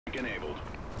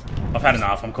I've had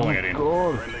enough, I'm calling it in.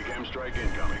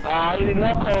 Ah, you did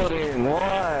not call it in,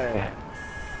 why?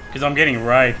 Because I'm getting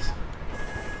raped.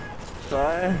 So?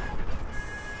 I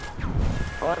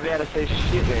won't be able to see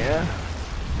shit now.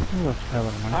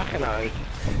 Fucking oath.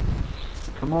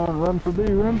 Come on, run for B,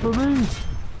 run for B!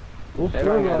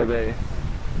 Everyone gotta be.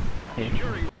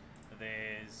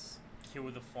 There's Kill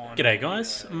with the Font. G'day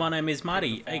guys, my name is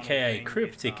Marty, aka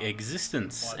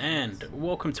CrypticExistence, and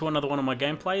welcome to another one of my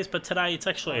gameplays, but today it's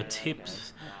actually a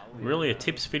tips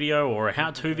video or a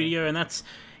how-to video, and that's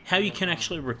how you can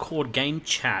actually record game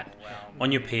chat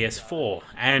on your PS4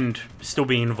 and still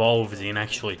be involved in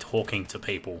actually talking to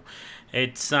people.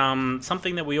 It's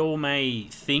something that we all may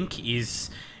think is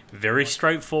very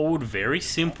straightforward, very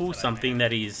simple, something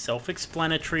that is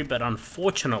self-explanatory, but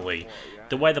unfortunately,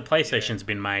 the way the PlayStation's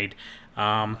been made,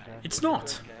 it's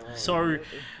not. So,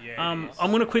 I'm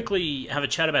going to quickly have a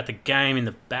chat about the game in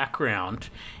the background.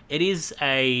 It is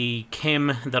a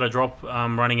chem that I dropped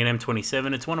running an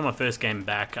M27. It's one of my first game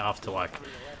back after like,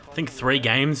 I think 3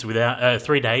 days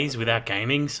without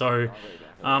gaming. So,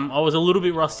 I was a little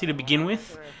bit rusty to begin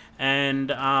with.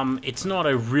 And it's not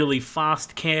a really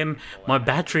fast cam. My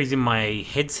batteries in my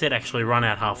headset actually run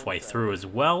out halfway through as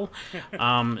well.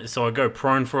 So I go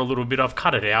prone for a little bit. I've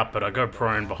cut it out, but I go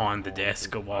prone behind the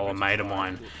desk while a mate of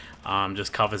mine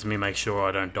just covers me, make sure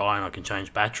I don't die and I can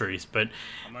change batteries. But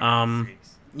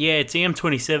yeah, it's the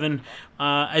M27.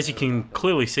 As you can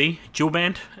clearly see, dual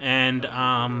band and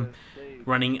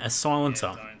running a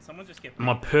silencer.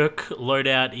 My perk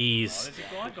loadout is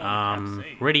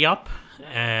ready up.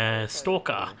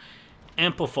 Stalker,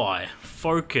 Amplify,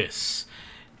 Focus,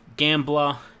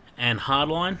 Gambler, and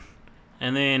Hardline.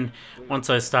 And then once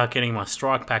I start getting my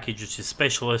strike package, which is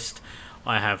Specialist,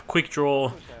 I have Quick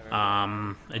Draw,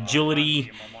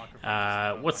 Agility.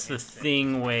 What's the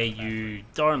thing where you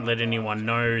don't let anyone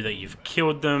know that you've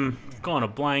killed them? I've gone a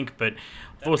blank, but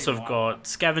I've also got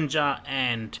Scavenger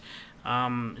and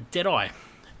Deadeye.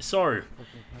 So,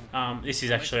 this is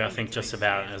actually, I think, just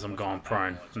about as I'm going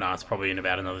prone. No, it's probably in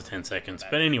about another 10 seconds.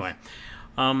 But anyway,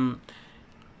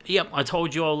 yep, I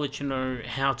told you I'll let you know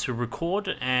how to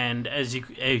record. And as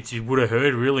you would have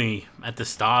heard, really, at the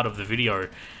start of the video,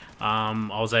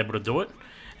 I was able to do it.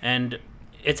 And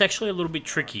it's actually a little bit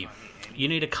tricky. You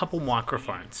need a couple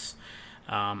microphones.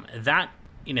 That,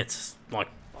 in its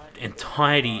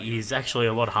entirety, is actually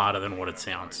a lot harder than what it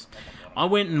sounds. I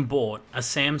went and bought a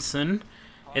Samson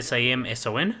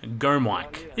SAMSON Go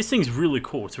mic. This thing's really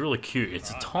cool, it's really cute.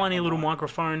 It's a tiny little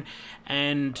microphone,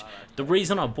 and the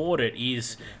reason I bought it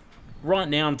is right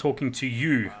now I'm talking to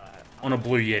you on a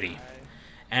Blue Yeti,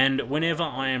 and whenever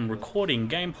I am recording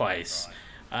gameplays,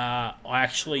 I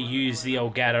actually use the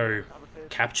Elgato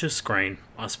capture screen,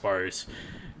 I suppose,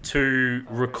 to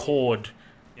record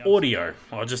audio.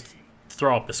 I'll just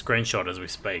throw up a screenshot as we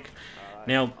speak.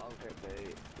 Now,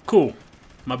 cool,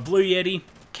 my Blue Yeti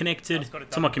connected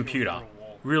to my computer.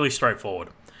 Really straightforward.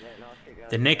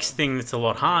 The next thing that's a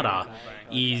lot harder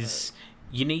is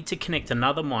you need to connect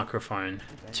another microphone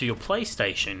to your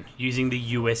PlayStation using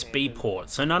the USB port.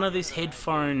 So none of this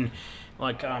headphone,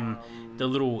 like the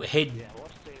little head,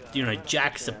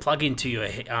 jacks that plug into your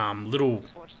little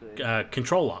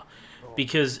controller.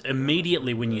 Because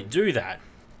immediately when you do that,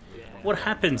 what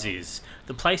happens is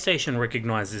the PlayStation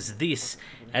recognizes this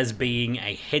as being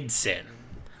a headset.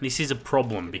 This is a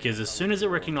problem because as soon as it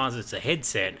recognizes it's a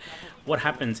headset, what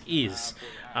happens is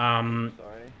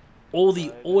all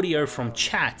the audio from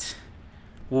chat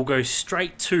will go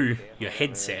straight to your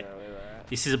headset.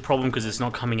 This is a problem because it's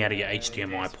not coming out of your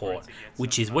HDMI port,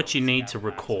 which is what you need to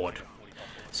record.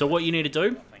 So what you need to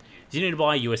do is you need to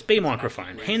buy a USB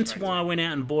microphone, hence why I went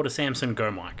out and bought a Samsung Go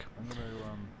mic.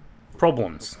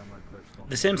 Problems.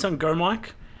 The Samsung Go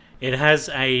mic, it has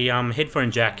a headphone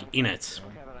jack in it.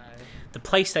 The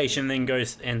PlayStation then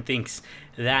goes and thinks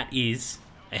that is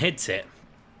a headset.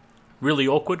 Really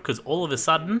awkward because all of a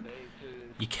sudden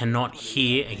you cannot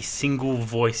hear a single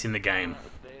voice in the game.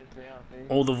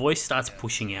 All the voice starts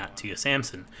pushing out to your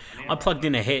Samsung. I plugged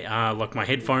in my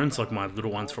headphones, like my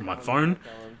little ones from my phone,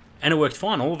 and it worked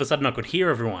fine. All of a sudden I could hear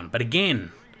everyone. But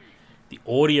again, the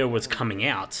audio was coming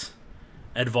out,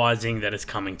 advising that it's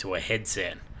coming to a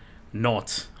headset,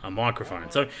 not a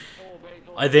microphone. So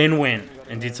I then went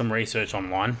and did some research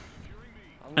online,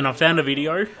 and I found a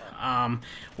video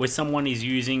where someone is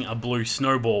using a blue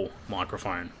Snowball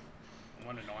microphone.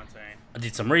 I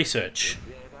did some research.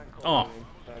 Oh,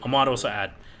 I might also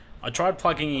add, I tried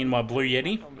plugging in my Blue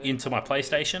Yeti into my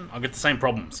PlayStation. I got the same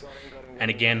problems. And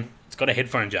again, it's got a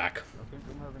headphone jack.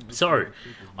 So,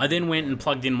 I then went and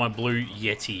plugged in my Blue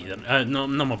Yeti, no,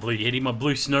 not my Blue Yeti, my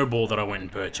Blue Snowball that I went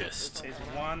and purchased.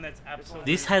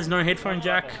 This has no headphone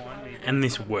jack, and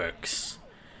this works.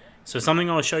 So something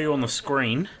I'll show you on the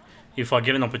screen, if I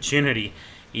get an opportunity,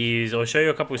 is I'll show you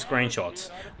a couple of screenshots.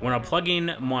 When I plug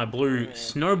in my Blue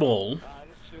Snowball,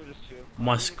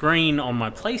 my screen on my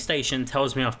PlayStation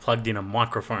tells me I've plugged in a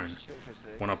microphone.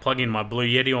 When I plug in my Blue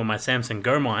Yeti or my Samsung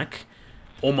Go mic,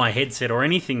 or my headset or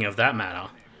anything of that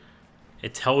matter,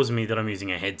 it tells me that I'm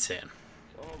using a headset.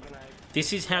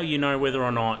 This is how you know whether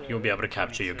or not you'll be able to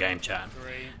capture your game chat.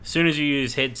 As soon as you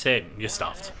use headset, you're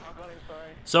stuffed.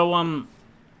 So,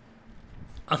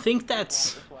 I think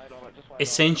that's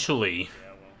essentially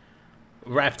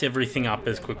wrapped everything up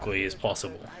as quickly as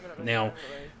possible. Now,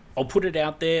 I'll put it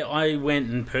out there, I went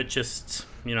and purchased,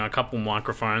 you know, a couple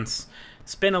microphones,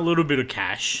 spent a little bit of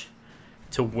cash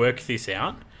to work this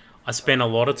out. I spent a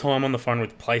lot of time on the phone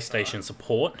with PlayStation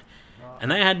support,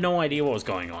 and they had no idea what was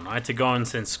going on. I had to go and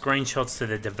send screenshots to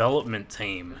the development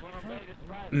team.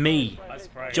 Me,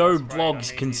 Joe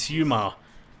Blogs consumer,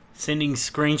 sending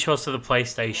screenshots to the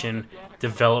PlayStation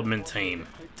development team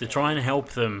to try and help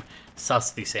them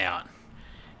suss this out.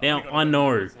 Now, I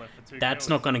know that's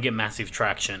not going to get massive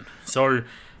traction, so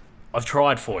I've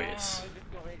tried for you.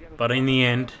 But in the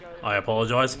end, I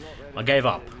apologise, I gave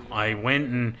up. I went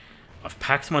and I've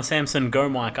packed my Samsung Go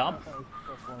mic up,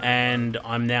 and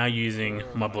I'm now using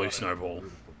my Blue Snowball.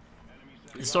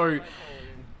 So,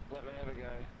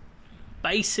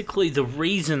 basically the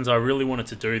reasons I really wanted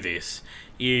to do this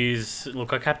is,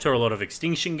 look, I capture a lot of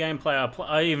Extinction gameplay.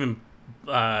 I even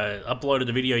uploaded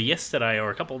a video yesterday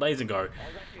or a couple of days ago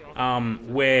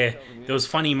where there was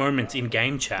funny moments in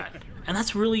game chat, and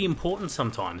that's really important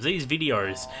sometimes. These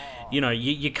videos, you know,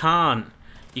 you can't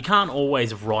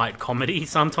always write comedy.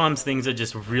 Sometimes things are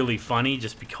just really funny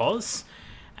just because,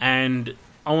 and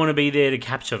I want to be there to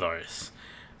capture those.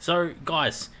 So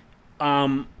guys,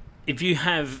 if you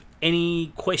have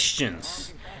any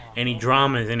questions, any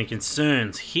dramas, any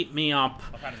concerns, hit me up.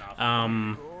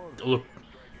 Look,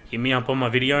 hit me up on my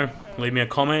video, leave me a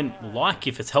comment, like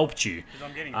if it's helped you.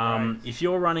 If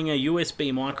you're running a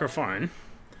USB microphone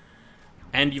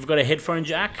and you've got a headphone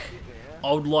jack,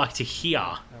 I would like to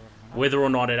hear whether or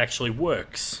not it actually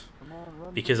works,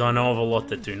 because I know of a lot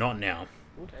that do not now.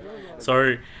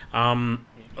 So,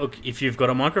 look, if you've got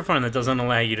a microphone that doesn't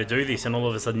allow you to do this and all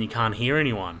of a sudden you can't hear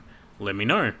anyone, let me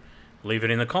know. Leave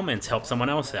it in the comments, help someone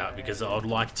else out, because I would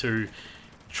like to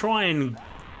try and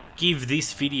give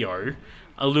this video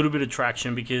a little bit of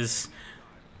traction, because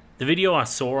the video I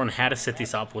saw on how to set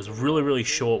this up was really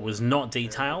short, was not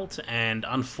detailed, and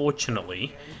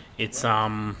unfortunately it's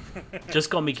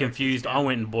just got me confused. I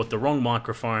went and bought the wrong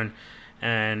microphone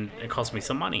and it cost me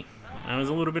some money. And it was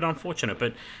a little bit unfortunate,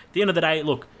 but at the end of the day,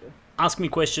 look, ask me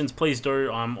questions, please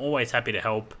do. I'm always happy to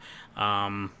help.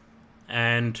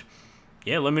 And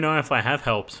yeah, let me know if I have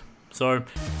helped. So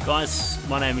guys,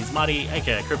 my name is Muddy,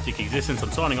 aka CrypticExistence.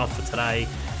 I'm signing off for today,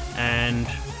 and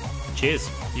cheers.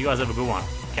 You guys have a good one.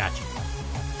 Catch you.